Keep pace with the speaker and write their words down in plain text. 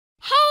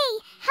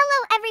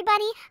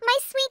everybody, my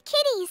sweet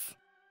kitties!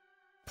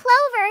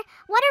 Plover,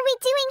 what are we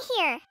doing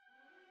here?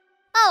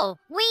 Oh,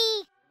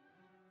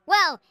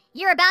 Well,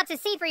 you're about to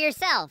see for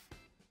yourself.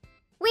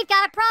 We've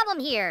got a problem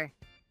here.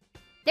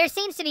 There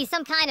seems to be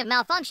some kind of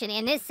malfunction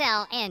in this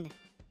cell and...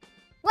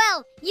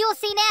 Well, you'll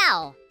see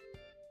now.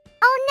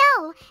 Oh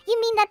no!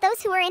 You mean that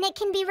those who are in it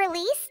can be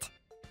released?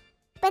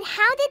 But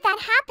how did that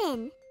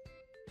happen?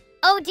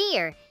 Oh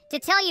dear, to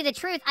tell you the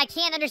truth, I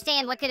can't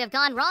understand what could have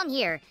gone wrong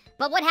here.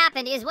 But what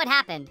happened is what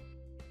happened.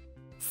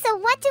 So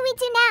what do we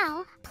do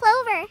now,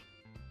 Plover?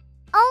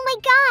 Oh my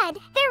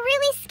god, they're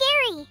really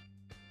scary!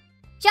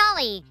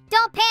 Jolly,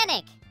 don't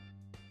panic!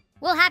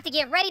 We'll have to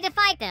get ready to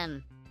fight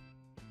them.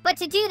 But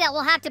to do that,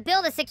 we'll have to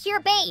build a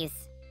secure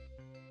base.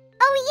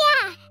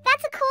 Oh yeah,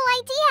 that's a cool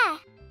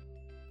idea!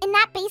 In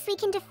that base, we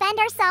can defend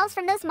ourselves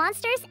from those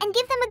monsters and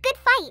give them a good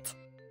fight.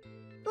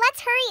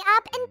 Let's hurry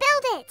up and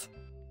build it!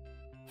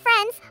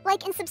 Friends,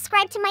 like and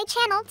subscribe to my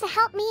channel to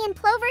help me and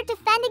Plover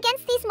defend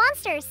against these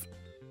monsters.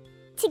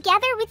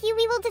 Together with you,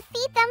 we will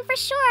defeat them for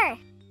sure.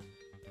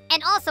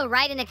 And also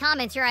write in the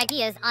comments your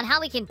ideas on how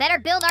we can better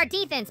build our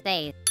defense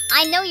base.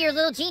 I know you're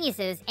little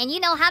geniuses and you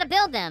know how to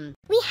build them.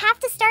 We have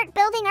to start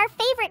building our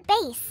favorite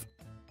base.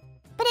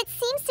 But it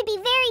seems to be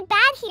very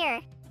bad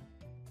here.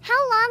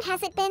 How long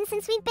has it been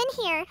since we've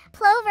been here,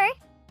 Plover?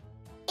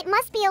 It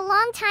must be a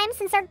long time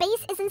since our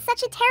base is in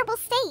such a terrible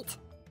state.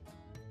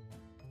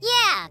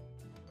 Yeah,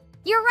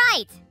 you're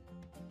right.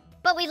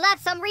 But we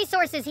left some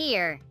resources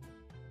here.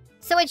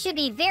 So it should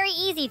be very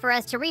easy for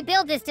us to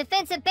rebuild this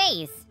defensive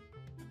base.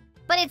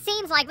 But it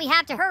seems like we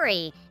have to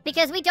hurry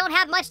because we don't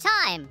have much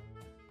time.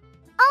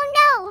 Oh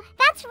no,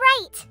 that's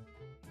right.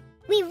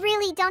 We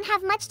really don't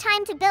have much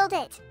time to build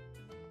it.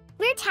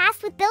 We're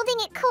tasked with building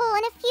it cool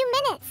in a few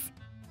minutes.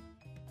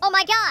 Oh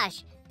my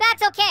gosh,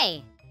 that's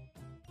okay.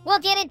 We'll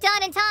get it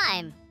done in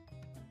time.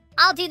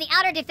 I'll do the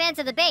outer defense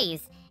of the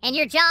base, and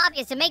your job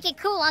is to make it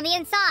cool on the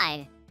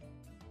inside.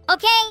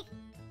 Okay?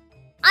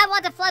 I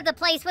want to flood the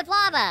place with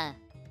lava.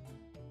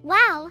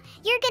 Wow,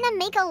 you're gonna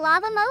make a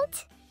lava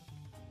moat?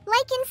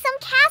 Like in some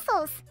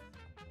castles.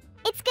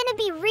 It's gonna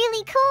be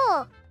really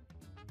cool.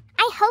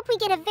 I hope we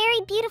get a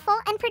very beautiful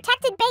and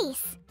protected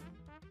base.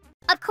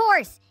 Of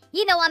course,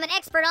 you know I'm an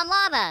expert on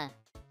lava.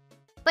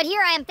 But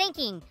here I am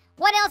thinking,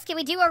 what else can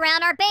we do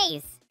around our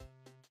base?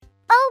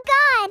 Oh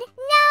god,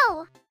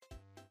 no!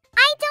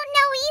 I don't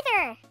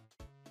know either.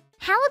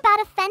 How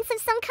about a fence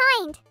of some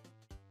kind?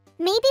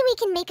 Maybe we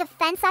can make a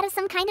fence out of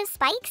some kind of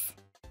spikes?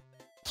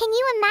 Can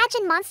you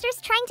imagine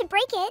monsters trying to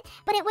break it,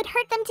 but it would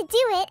hurt them to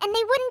do it and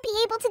they wouldn't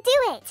be able to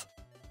do it?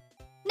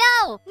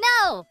 No,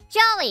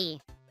 Jolly!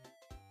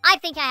 I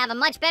think I have a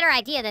much better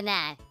idea than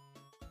that.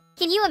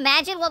 Can you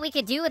imagine what we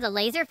could do with a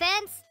laser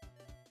fence?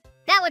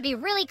 That would be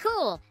really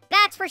cool,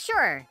 that's for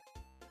sure.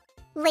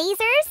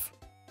 Lasers?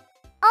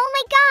 Oh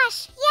my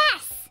gosh,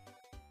 yes!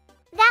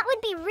 That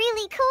would be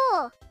really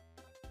cool.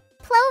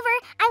 Plover,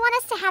 I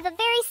want us to have a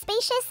very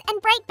spacious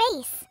and bright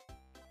base.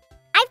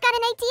 I've got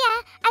an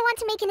idea. I want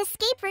to make an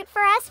escape route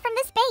for us from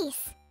this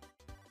base.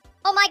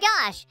 Oh my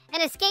gosh,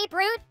 an escape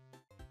route?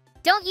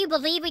 Don't you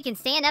believe we can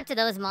stand up to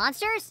those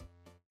monsters?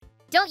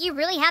 Don't you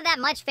really have that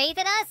much faith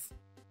in us?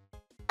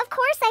 Of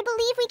course I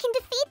believe we can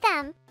defeat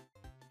them.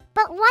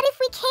 But what if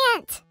we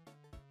can't?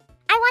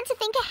 I want to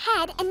think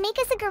ahead and make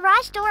us a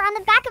garage door on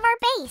the back of our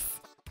base.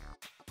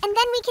 And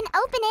then we can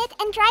open it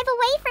and drive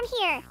away from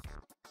here.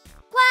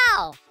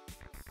 Wow!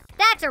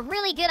 That's a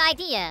really good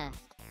idea.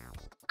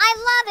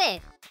 I love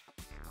it!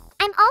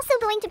 I'm also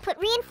going to put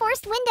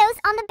reinforced windows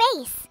on the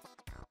base.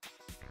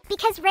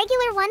 Because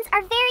regular ones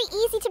are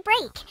very easy to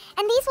break,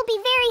 and these will be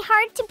very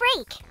hard to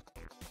break.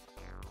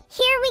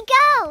 Here we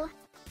go!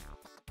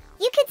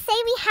 You could say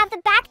we have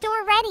the back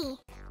door ready.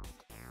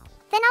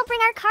 Then I'll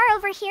bring our car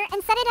over here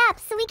and set it up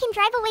so we can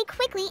drive away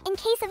quickly in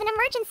case of an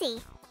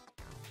emergency.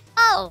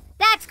 Oh,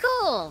 that's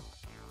cool!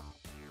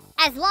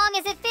 As long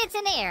as it fits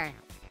in there.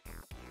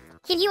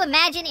 Can you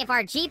imagine if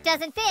our Jeep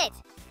doesn't fit?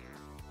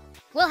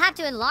 We'll have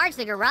to enlarge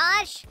the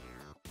garage?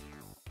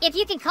 If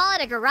you can call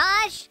it a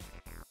garage?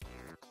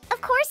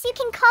 Of course you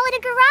can call it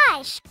a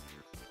garage.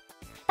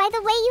 By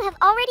the way, you have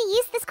already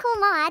used this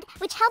cool mod,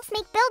 which helps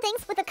make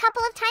buildings with a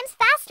couple of times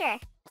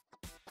faster.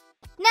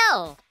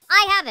 No,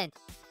 I haven't.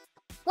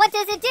 What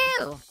does it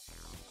do?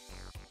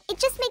 It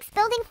just makes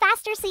building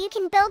faster so you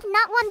can build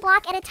not one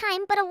block at a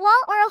time, but a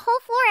wall or a whole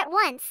floor at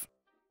once.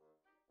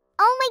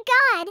 Oh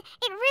my god,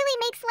 it really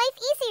makes life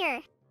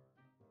easier.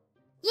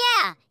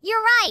 Yeah,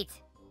 you're right.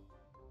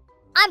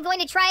 I'm going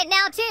to try it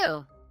now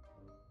too.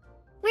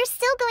 We're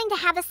still going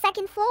to have a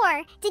second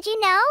floor, did you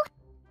know?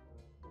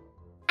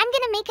 I'm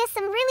gonna make us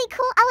some really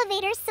cool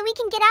elevators so we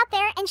can get out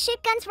there and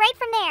shoot guns right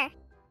from there.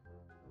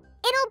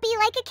 It'll be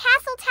like a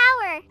castle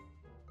tower.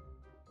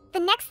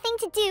 The next thing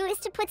to do is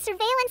to put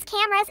surveillance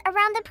cameras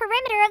around the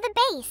perimeter of the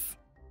base.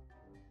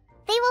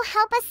 They will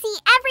help us see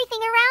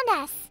everything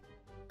around us.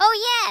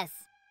 Oh yes!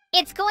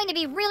 It's going to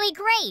be really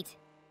great!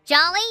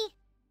 Jolly?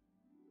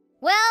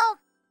 Well,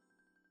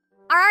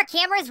 are our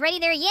cameras ready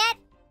there yet?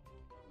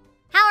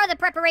 How are the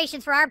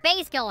preparations for our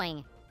base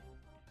going?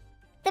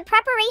 The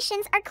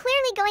preparations are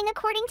clearly going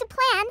according to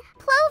plan,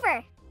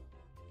 Plover.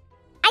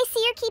 I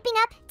see you're keeping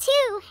up,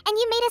 too, and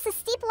you made us a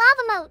steep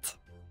lava moat.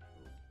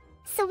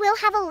 So we'll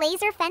have a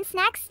laser fence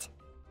next?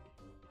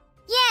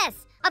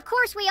 Yes, of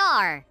course we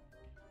are.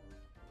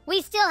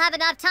 We still have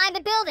enough time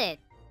to build it.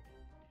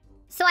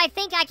 So I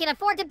think I can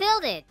afford to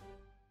build it.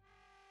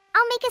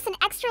 I'll make us an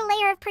extra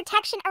layer of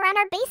protection around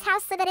our base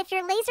house so that if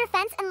your laser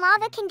fence and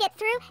lava can get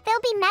through,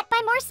 they'll be met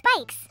by more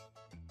spikes.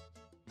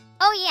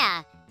 Oh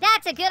yeah,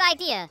 that's a good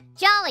idea,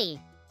 Jolly.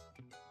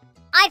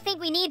 I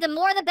think we need the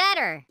more the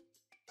better.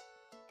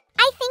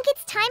 I think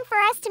it's time for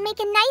us to make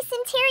a nice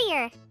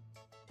interior.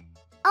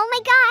 Oh my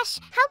gosh,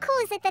 how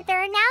cool is it that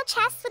there are now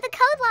chests with a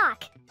code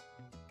lock?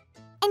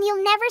 And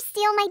you'll never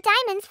steal my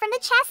diamonds from the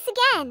chests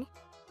again.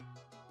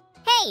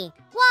 Hey,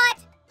 what?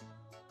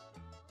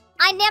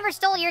 I never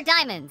stole your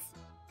diamonds.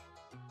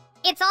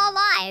 It's all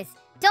lies.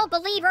 Don't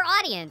believe our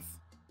audience.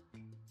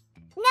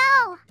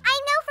 No, I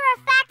know for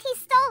a fact he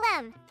stole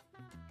them.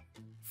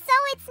 So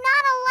it's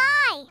not a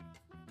lie.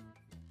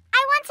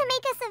 I want to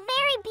make us a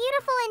very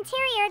beautiful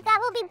interior that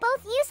will be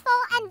both useful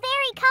and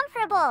very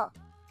comfortable.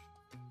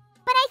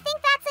 But I think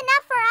that's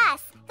enough for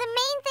us. The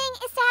main thing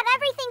is to have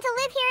everything to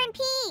live here in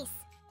peace.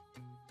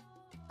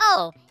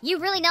 Oh, you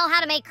really know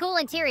how to make cool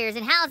interiors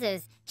and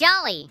houses,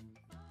 Jolly.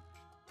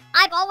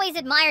 I've always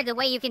admired the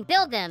way you can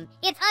build them.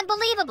 It's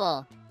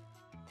unbelievable.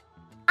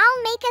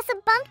 I'll make us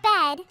a bunk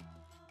bed.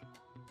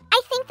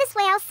 I think this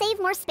way I'll save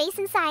more space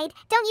inside.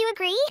 Don't you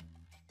agree?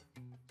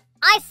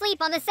 I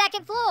sleep on the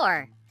second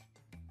floor.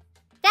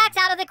 That's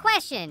out of the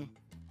question.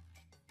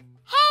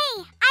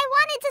 Hey, I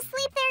wanted to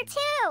sleep there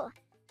too.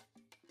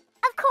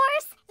 Of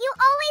course, you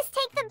always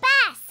take the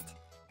best.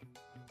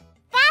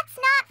 That's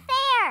not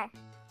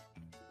fair.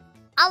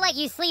 I'll let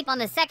you sleep on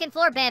the second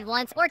floor bed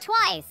once or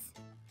twice.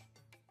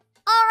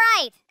 All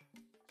right.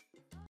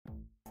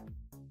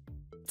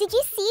 Did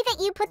you see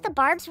that you put the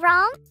barbs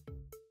wrong?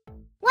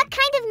 What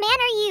kind of man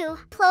are you,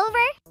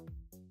 Plover?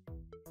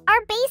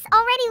 Our base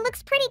already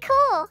looks pretty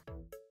cool.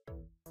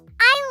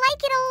 I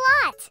like it a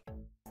lot.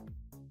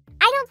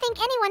 I don't think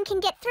anyone can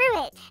get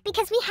through it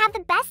because we have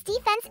the best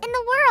defense in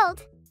the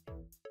world.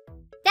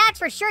 That's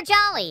for sure,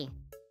 Jolly.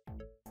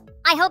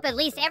 I hope at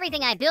least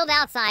everything I build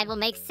outside will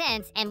make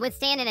sense and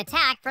withstand an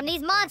attack from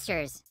these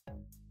monsters.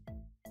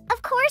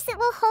 Of course it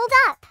will hold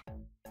up.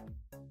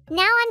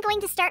 Now I'm going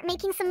to start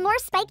making some more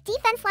spike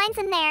defense lines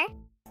in there.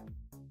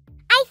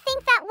 I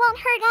think that won't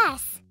hurt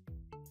us.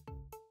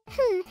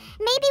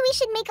 Maybe we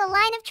should make a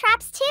line of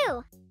traps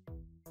too.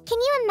 Can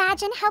you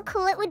imagine how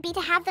cool it would be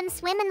to have them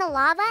swim in the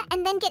lava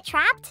and then get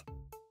trapped?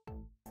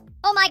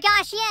 Oh my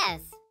gosh,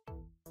 yes!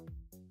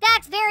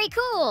 That's very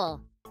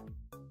cool!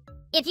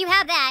 If you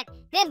have that,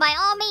 then by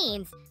all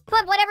means,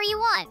 put whatever you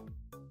want.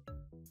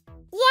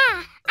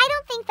 Yeah, I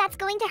don't think that's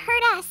going to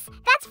hurt us,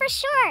 that's for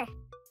sure.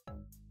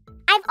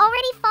 I've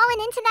already fallen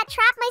into that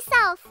trap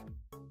myself.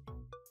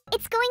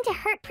 It's going to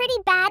hurt pretty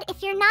bad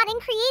if you're not in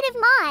creative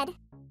mod.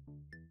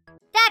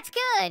 That's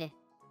good.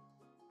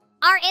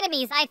 Our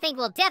enemies, I think,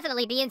 will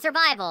definitely be in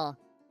survival.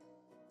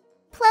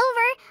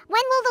 Plover,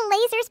 when will the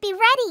lasers be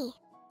ready?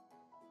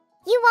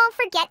 You won't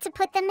forget to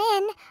put them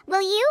in,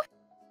 will you?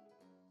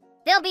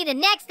 They'll be the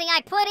next thing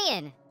I put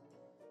in.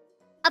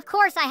 Of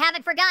course, I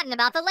haven't forgotten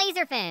about the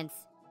laser fence.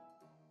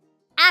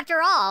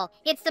 After all,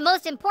 it's the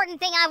most important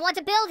thing I want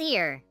to build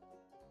here.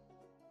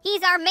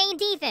 He's our main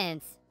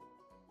defense.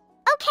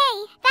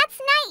 Okay,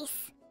 that's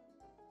nice.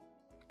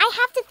 I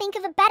have to think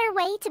of a better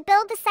way to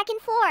build the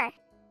second floor.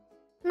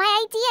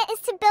 My idea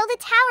is to build a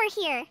tower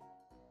here.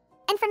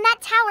 And from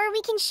that tower,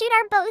 we can shoot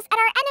our bows at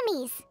our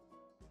enemies.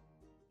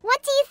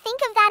 What do you think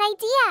of that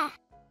idea?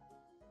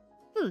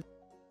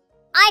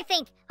 I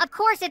think, of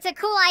course, it's a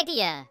cool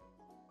idea.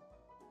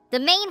 The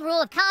main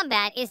rule of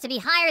combat is to be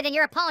higher than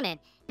your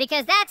opponent,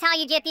 because that's how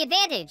you get the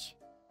advantage.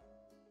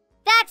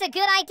 That's a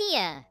good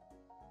idea.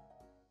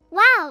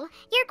 Wow,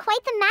 you're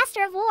quite the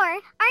master of war,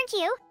 aren't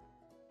you?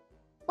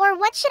 Or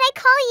what should I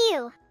call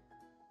you?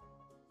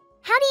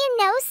 How do you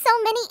know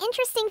so many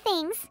interesting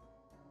things?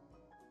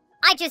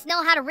 I just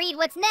know how to read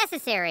what's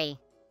necessary.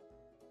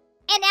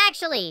 And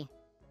actually,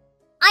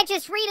 I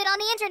just read it on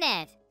the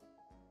internet.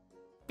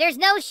 There's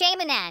no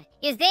shame in that,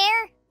 is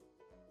there?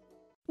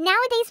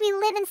 Nowadays we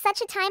live in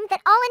such a time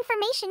that all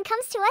information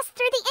comes to us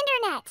through the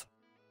internet.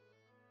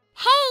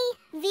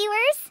 Hey,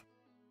 viewers!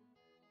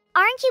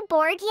 Aren't you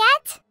bored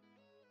yet?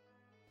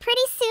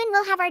 Pretty soon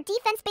we'll have our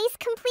defense base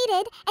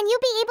completed and you'll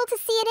be able to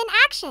see it in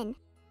action.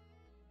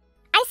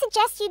 I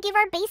suggest you give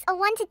our base a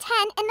 1 to 10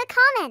 in the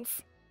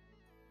comments.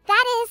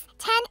 That is,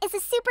 10 is a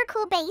super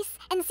cool base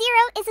and 0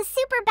 is a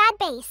super bad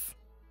base.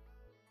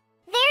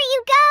 There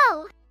you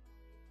go!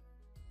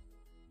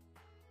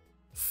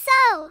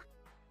 So,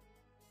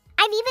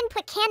 I've even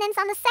put cannons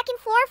on the second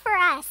floor for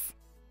us.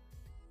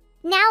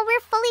 Now we're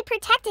fully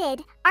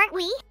protected, aren't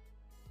we?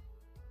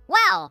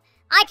 Wow,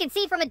 I can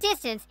see from a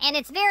distance and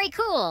it's very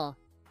cool.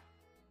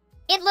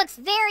 It looks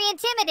very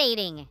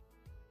intimidating.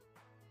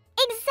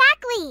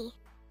 Exactly!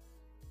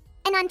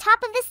 And on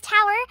top of this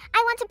tower,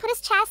 I want to put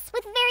us chests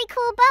with very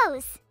cool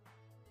bows.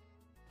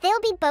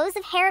 They'll be bows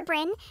of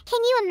Herobrine.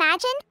 Can you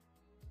imagine?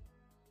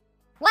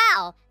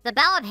 Wow, the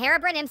bow of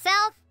Herobrine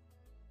himself?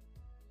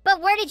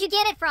 But where did you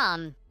get it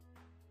from?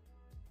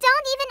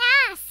 Don't even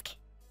ask.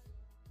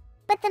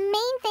 But the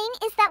main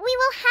thing is that we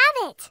will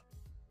have it.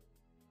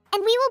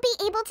 And we will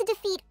be able to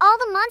defeat all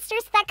the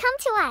monsters that come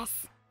to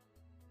us.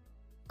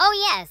 Oh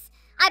yes,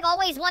 I've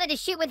always wanted to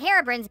shoot with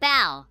Herobrine's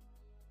bow.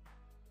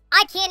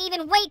 I can't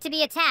even wait to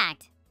be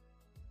attacked.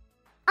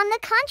 On the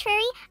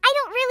contrary, I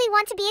don't really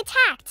want to be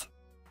attacked.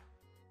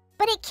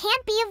 But it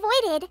can't be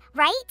avoided,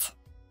 right?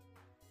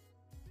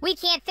 We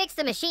can't fix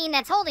the machine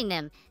that's holding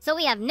them, so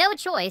we have no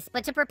choice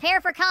but to prepare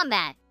for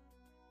combat.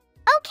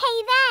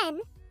 Okay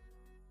then.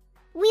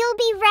 We'll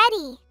be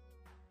ready.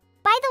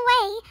 By the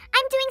way,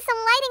 I'm doing some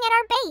lighting at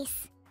our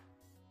base.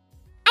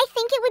 I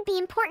think it would be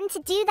important to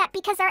do that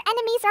because our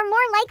enemies are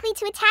more likely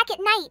to attack at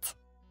night.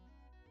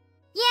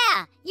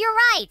 Yeah, you're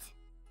right.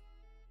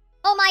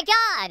 Oh my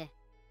god.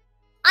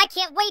 I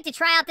can't wait to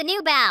try out the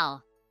new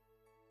bow.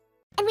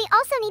 And we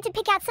also need to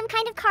pick out some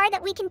kind of car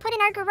that we can put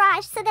in our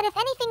garage so that if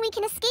anything we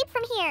can escape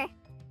from here.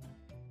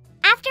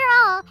 After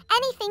all,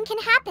 anything can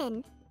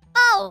happen.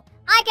 Oh,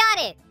 I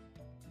got it.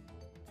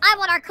 I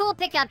want our cool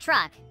pickup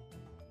truck.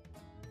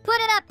 Put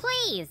it up,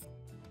 please.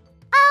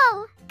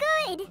 Oh,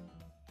 good.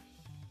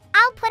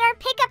 I'll put our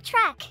pickup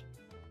truck.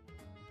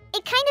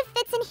 It kind of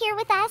fits in here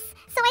with us,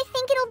 so I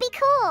think it'll be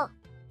cool.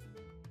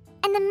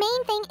 And the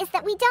main thing is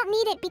that we don't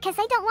need it because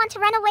I don't want to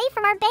run away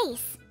from our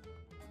base.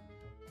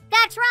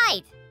 That's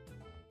right.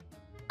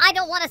 I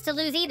don't want us to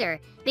lose either,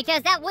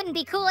 because that wouldn't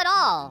be cool at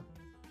all.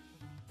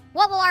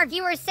 What will our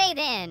viewers say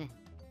then?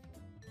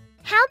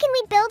 How can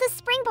we build a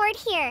springboard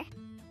here?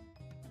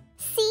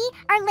 See,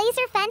 our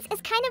laser fence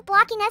is kind of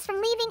blocking us from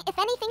leaving if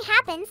anything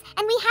happens,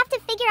 and we have to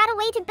figure out a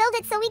way to build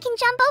it so we can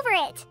jump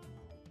over it.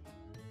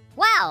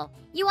 Wow,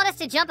 you want us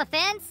to jump a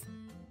fence?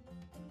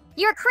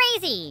 You're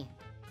crazy!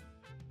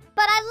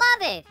 But I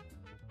love it!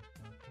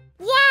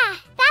 Yeah,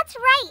 that's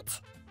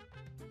right!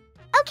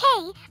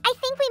 Okay, I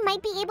think we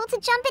might be able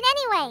to jump it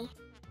anyway.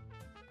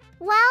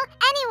 Well,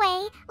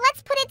 anyway,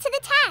 let's put it to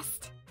the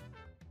test.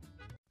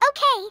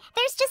 Okay,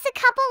 there's just a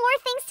couple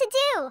more things to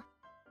do.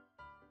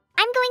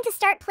 I'm going to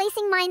start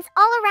placing mines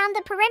all around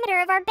the perimeter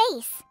of our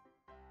base,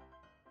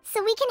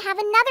 so we can have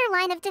another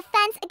line of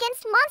defense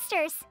against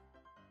monsters.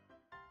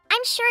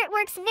 I'm sure it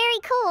works very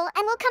cool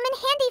and will come in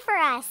handy for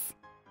us.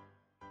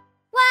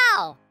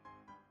 Wow!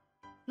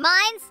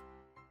 Mines?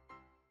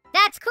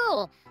 That's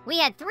cool. We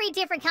had 3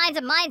 different kinds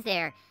of mines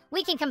there.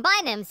 We can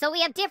combine them so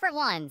we have different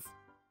ones.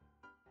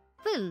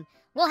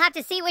 We'll have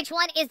to see which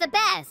one is the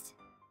best.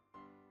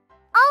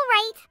 All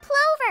right,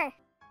 Plover.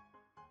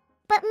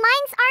 But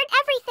mines aren't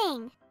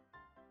everything.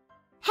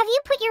 Have you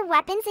put your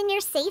weapons in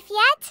your safe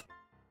yet?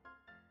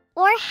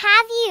 Or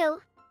have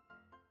you?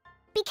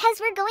 Because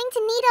we're going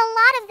to need a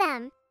lot of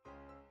them.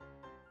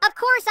 Of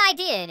course I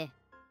did.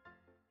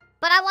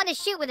 But I want to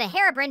shoot with a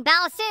Herobrine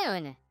bow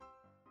soon.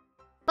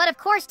 But of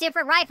course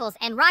different rifles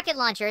and rocket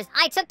launchers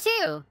I took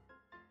too.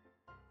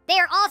 They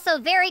are also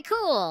very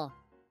cool.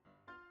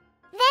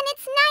 Then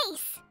it's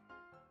nice.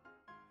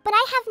 But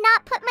I have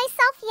not put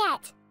myself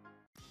yet.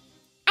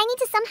 I need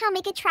to somehow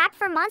make a trap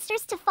for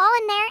monsters to fall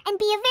in there and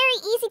be a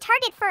very easy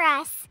target for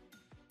us.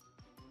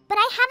 But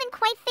I haven't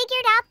quite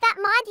figured out that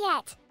mod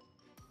yet.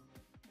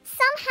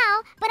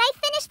 Somehow, but I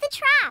finished the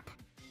trap.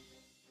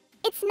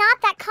 It's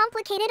not that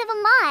complicated of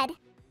a mod.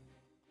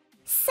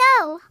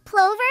 So,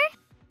 Plover?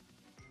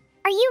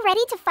 Are you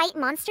ready to fight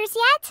monsters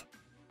yet?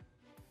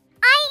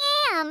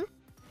 I am!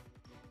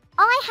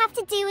 All I have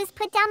to do is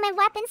put down my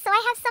weapons so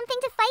I have something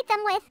to fight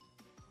them with.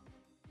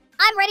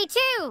 I'm ready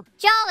too!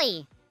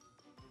 Jolly!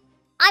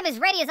 I'm as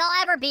ready as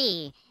I'll ever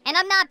be, and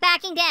I'm not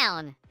backing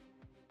down.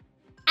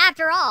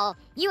 After all,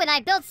 you and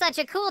I built such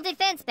a cool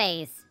defense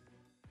base.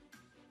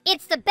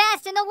 It's the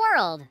best in the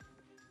world.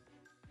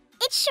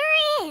 It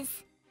sure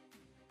is.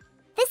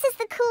 This is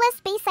the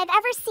coolest base I've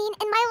ever seen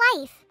in my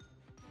life.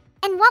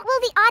 And what will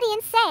the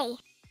audience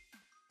say?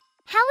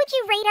 How would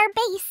you rate our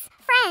base,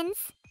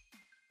 friends?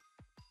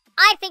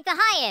 I think the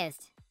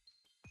highest.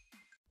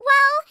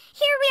 Well,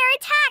 here we are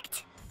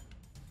attacked.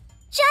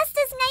 Just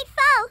as night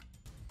fell.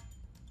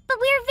 But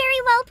we are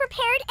very well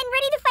prepared and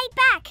ready to fight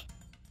back.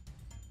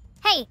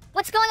 Hey,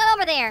 what's going on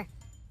over there?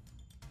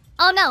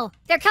 Oh no,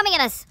 they're coming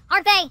at us,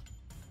 aren't they?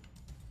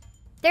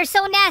 They're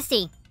so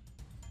nasty.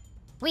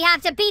 We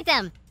have to beat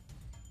them.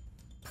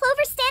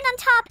 Plover, stand on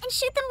top and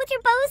shoot them with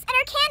your bows and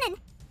our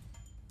cannon.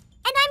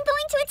 And I'm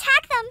going to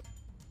attack them.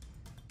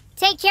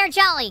 Take care,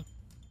 Jolly.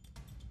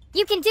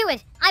 You can do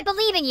it. I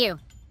believe in you.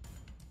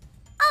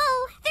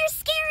 Oh, they're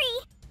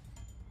scary.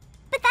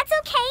 But that's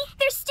okay.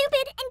 They're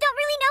stupid and don't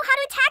really know how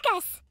to attack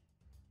us.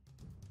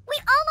 We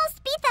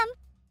almost beat them.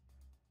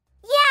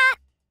 Yeah.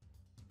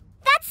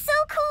 That's so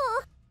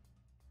cool.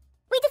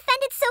 We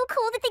defended so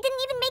cool that they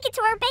didn't even make it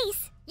to our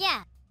base.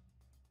 Yeah.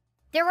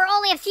 There were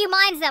only a few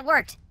mines that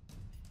worked.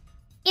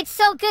 It's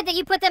so good that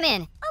you put them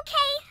in.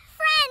 Okay,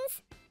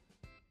 friends.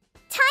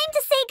 Time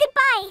to say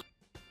goodbye.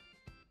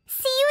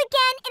 See you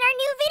again in our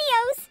new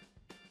videos.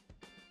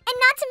 And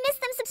not to miss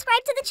them,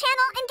 subscribe to the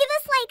channel and give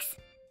us likes.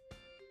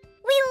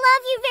 We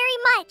love you very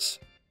much.